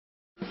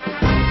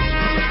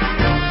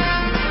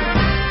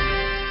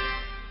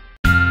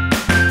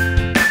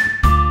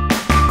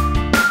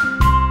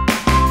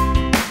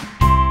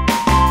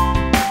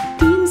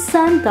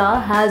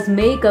Santa has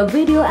made a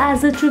video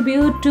as a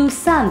tribute to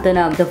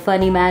Santhanam, the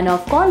funny man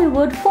of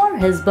Kollywood, for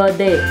his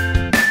birthday.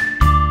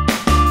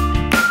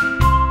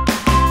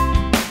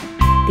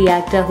 The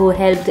actor who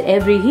helped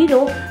every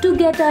hero to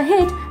get a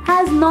hit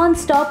has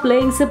non-stop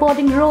playing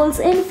supporting roles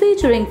in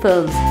featuring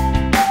films.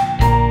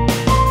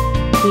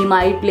 He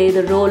might play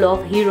the role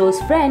of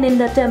hero's friend in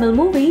the Tamil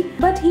movie,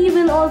 but he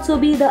will also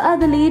be the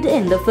other lead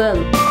in the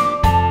film.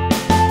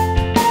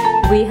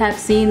 We have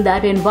seen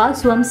that in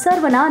Vaswam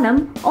Sarvananam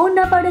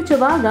Onna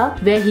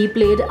Padachavaga, where he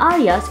played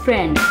Arya's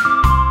friend.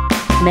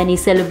 Many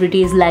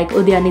celebrities like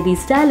Udhayanidhi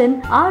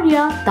Stalin,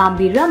 Arya,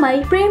 Tambi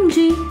Ramai,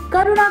 Premji,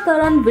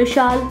 Karunakaran,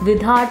 Vishal,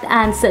 Vidhat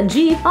and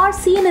Sanjeev are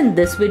seen in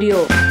this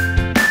video.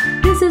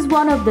 This is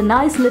one of the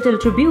nice little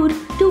tribute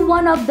to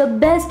one of the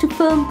best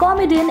film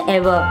comedian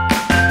ever.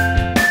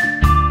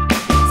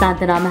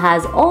 Santhanam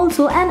has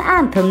also an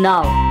anthem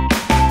now.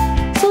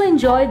 So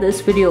enjoy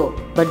this video.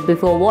 But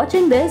before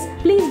watching this,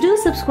 please do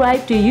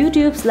subscribe to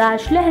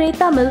YouTube/Lehren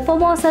Tamil for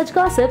more such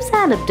gossips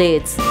and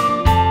updates.